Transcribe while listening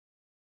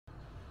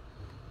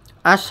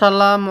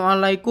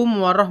Assalamualaikum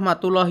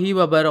warahmatullahi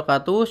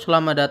wabarakatuh.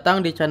 Selamat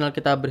datang di channel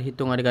kita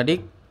berhitung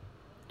adik-adik.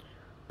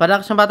 Pada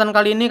kesempatan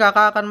kali ini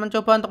kakak akan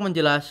mencoba untuk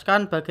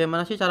menjelaskan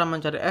bagaimana sih cara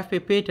mencari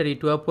FPB dari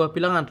dua buah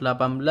bilangan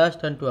 18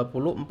 dan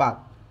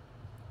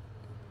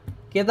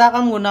 24. Kita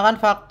akan menggunakan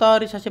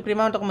faktorisasi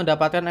prima untuk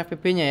mendapatkan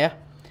FPB nya ya.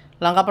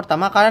 Langkah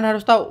pertama, kalian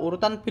harus tahu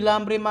urutan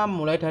bilangan prima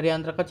mulai dari yang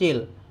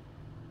terkecil.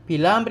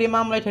 Bilangan prima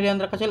mulai dari yang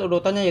terkecil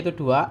urutannya yaitu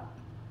 2,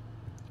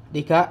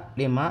 3,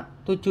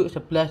 5, 7,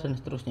 11 dan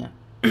seterusnya.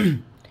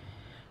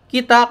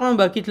 Kita akan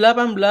membagi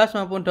 18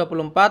 maupun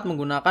 24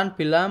 menggunakan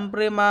bilangan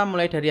prima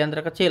mulai dari yang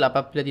terkecil.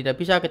 Apabila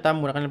tidak bisa, kita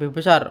menggunakan yang lebih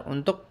besar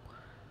untuk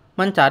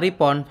mencari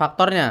pohon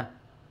faktornya.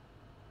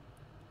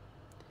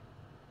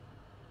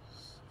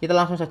 Kita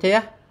langsung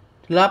saja ya.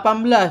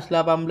 18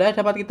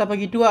 dapat kita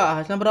bagi 2,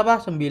 hasilnya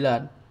berapa?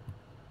 9.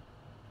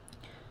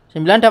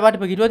 9 dapat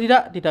dibagi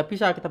 2 tidak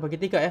bisa, kita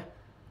bagi 3 ya.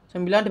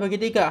 9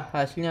 dibagi 3,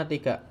 hasilnya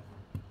 3.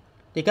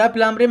 3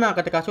 bilangan prima,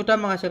 ketika sudah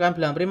menghasilkan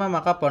bilangan prima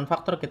maka pohon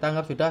faktor kita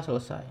anggap sudah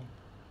selesai.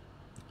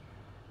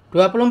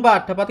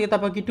 24 dapat kita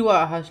bagi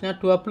 2, hasilnya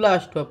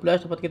 12.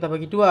 12 dapat kita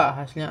bagi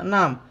 2, hasilnya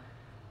 6.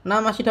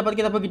 6 masih dapat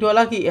kita bagi 2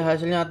 lagi,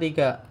 hasilnya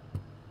 3.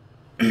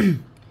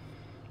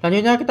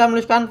 Selanjutnya kita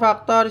menuliskan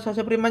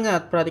faktorisasi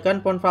primanya.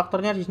 Perhatikan pohon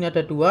faktornya di sini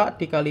ada 2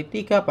 dikali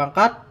 3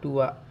 pangkat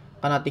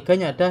 2. Karena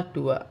 3-nya ada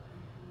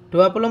 2.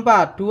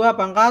 24, 2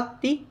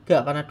 pangkat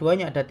 3 karena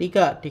 2-nya ada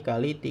 3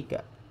 dikali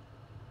 3.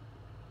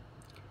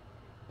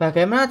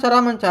 Bagaimana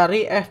cara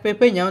mencari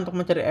FPB-nya? Untuk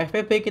mencari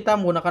FPB kita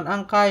menggunakan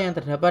angka yang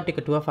terdapat di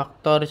kedua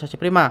faktorisasi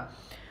prima.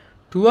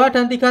 2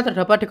 dan 3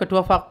 terdapat di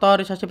kedua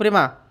faktorisasi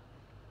prima.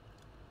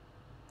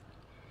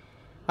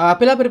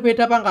 Apabila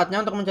berbeda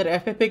pangkatnya, untuk mencari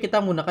FPB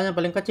kita menggunakan yang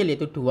paling kecil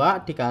yaitu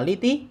 2 dikali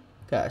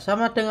 3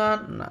 sama dengan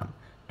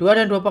 6. 2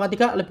 dan 2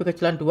 pangkat 3 lebih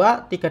kecilan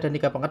 2, 3 dan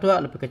 3 pangkat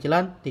 2 lebih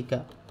kecilan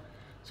 3.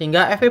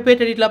 Sehingga FPB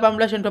dari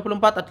 18 dan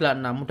 24 adalah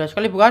 6. Mudah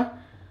sekali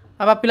bukan?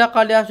 Apabila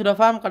kalian sudah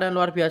paham, kalian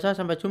luar biasa.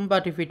 Sampai jumpa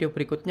di video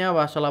berikutnya.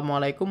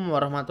 Wassalamualaikum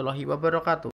warahmatullahi wabarakatuh.